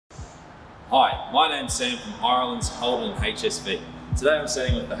Hi, my name's Sam from Ireland's Holden HSV. Today I'm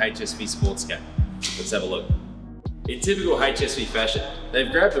standing with the HSV SportsCat. Let's have a look. In typical HSV fashion,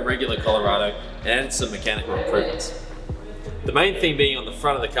 they've grabbed the regular Colorado and added some mechanical improvements. The main thing being on the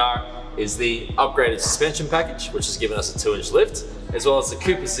front of the car is the upgraded suspension package, which has given us a 2-inch lift, as well as the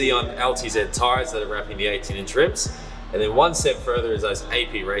Cooper Xeon LTZ tyres that are wrapping the 18-inch rims. And then one step further is those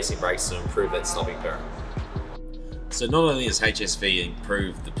AP racing brakes to improve that stopping power. So not only has HSV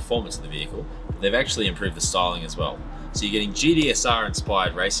improved the performance of the vehicle, but they've actually improved the styling as well. So you're getting GDSR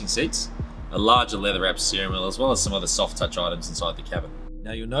inspired racing seats, a larger leather wrapped steering wheel, as well as some other soft touch items inside the cabin.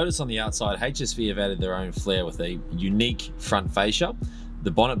 Now you'll notice on the outside, HSV have added their own flair with a unique front fascia,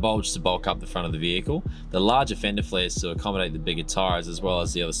 the bonnet bulge to bulk up the front of the vehicle, the larger fender flares to accommodate the bigger tyres, as well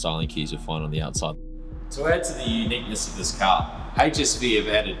as the other styling cues you'll find on the outside. To add to the uniqueness of this car, HSV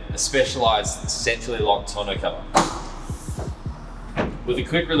have added a specialised centrally locked tonneau cover with a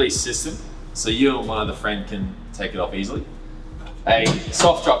quick release system, so you and one other friend can take it off easily. A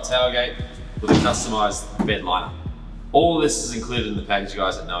soft drop tailgate with a customised bed liner. All of this is included in the package,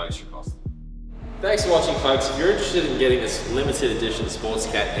 guys, at no extra cost. Thanks for watching, folks. If you're interested in getting this limited edition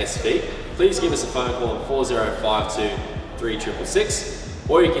SportsCat SV, please give us a phone call on 4052 3666,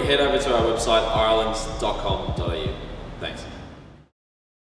 or you can head over to our website irelands.com.au.